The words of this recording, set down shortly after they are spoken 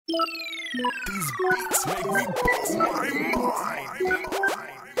These beats make me blow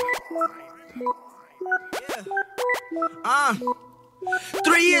my mind.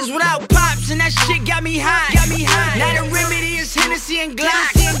 3 years without pops and that shit got me high. Now the remedy is Hennessy and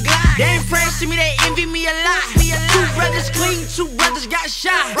Glock. They ain't friends to me, they envy me a lot. 2 brothers clean, 2 brothers got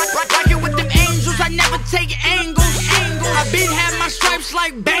shot. Rockin' with them angels, I never take angles. I been had my stripes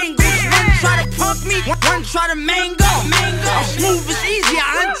like bangles. One try to punk me, one try to mango. I'm smooth, it's easy,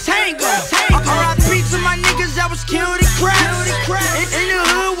 I untangle. R.I.P. to my niggas that was killed in cracks. In the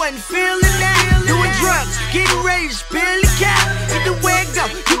hood, wasn't feeling that. Doing drugs, getting ready to spill the cap. Either way it go,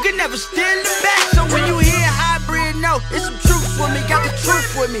 you can never steal it back. So when you hear hybrid, no, it's some truth for me. Got the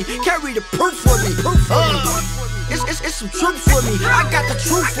truth with me, carry the proof for me. It's some truth for me. I got the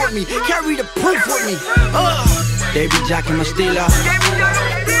truth with me, carry the proof with me. They be jacking my Thizzler.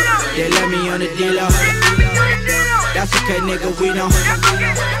 They let me on the dealer. That's okay, nigga, we know.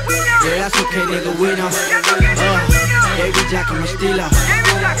 Yeah, that's okay, nigga, we know. They be jacking my Thizzler.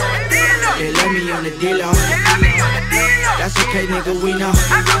 They let me on the dealer. That's okay, nigga, we know.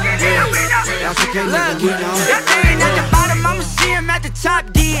 Yeah, that's okay, nigga, we know. Ain't at the bottom, I'ma see him at the top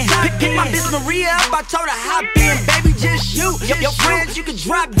then. Pick my bitch Maria up, I told her hop in. Baby, just you. Your friends, you can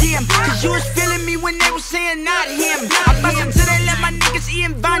drop them. Cause you was feeling me when they was saying not him. I bust until they let my niggas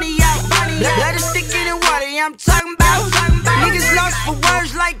Ian Bonnie out. Let us stick it in water, yeah, I'm talking about. Niggas lost for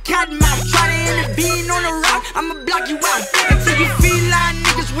words like cottonmouth. Try to intervene on the rock, I'ma block you out. Until you feel like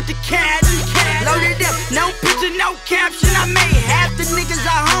niggas with the cat. Loaded up, no picture, no caption. I made half the niggas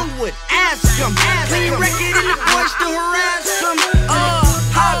I hung with. Ask them. Clean record and the boys still harass them.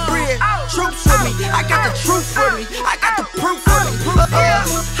 Hybrid, troops with me. I got the truth for me. I got the proof for me.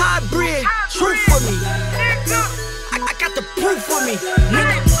 Hybrid, truth for me. I got the proof for me.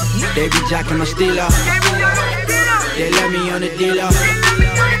 They be jacking my Thizzler. They let me on the dealer.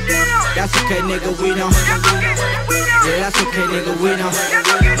 That's okay, nigga, we know. Yeah, that's okay, nigga, we know.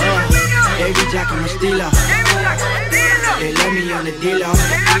 They be jacking my Thizzler. They let me on the dealer.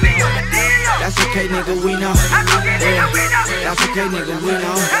 That's okay, nigga, we know. Yeah, that's okay, nigga, we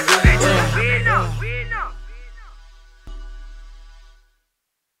know.